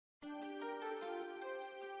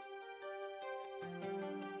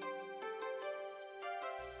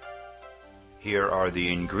Here are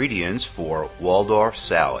the ingredients for Waldorf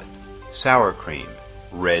salad: sour cream,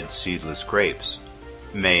 red seedless grapes,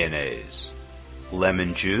 mayonnaise,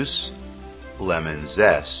 lemon juice, lemon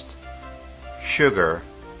zest, sugar,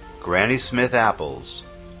 Granny Smith apples,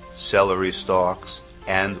 celery stalks,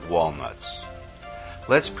 and walnuts.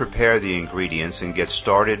 Let's prepare the ingredients and get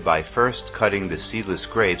started by first cutting the seedless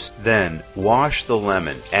grapes. Then wash the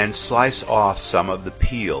lemon and slice off some of the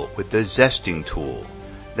peel with the zesting tool.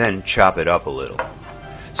 Then chop it up a little.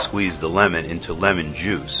 Squeeze the lemon into lemon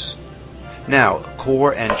juice. Now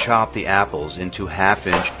core and chop the apples into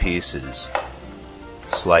half-inch pieces.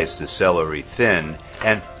 Slice the celery thin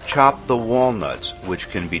and chop the walnuts, which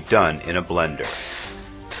can be done in a blender.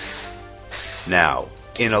 Now,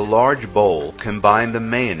 in a large bowl, combine the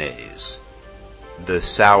mayonnaise, the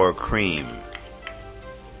sour cream,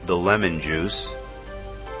 the lemon juice,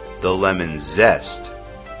 the lemon zest,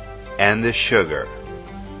 and the sugar,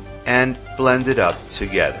 and blend it up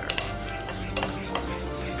together.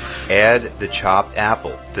 Add the chopped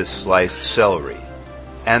apple, the sliced celery,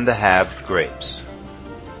 and the halved grapes,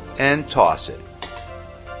 and toss it.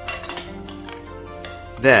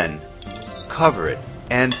 Then cover it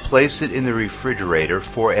and place it in the refrigerator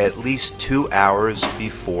for at least 2 hours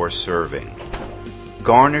before serving.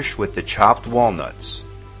 Garnish with the chopped walnuts,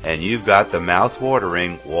 and you've got the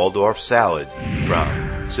mouth-watering Waldorf salad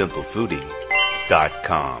from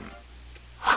simplefoodie.com.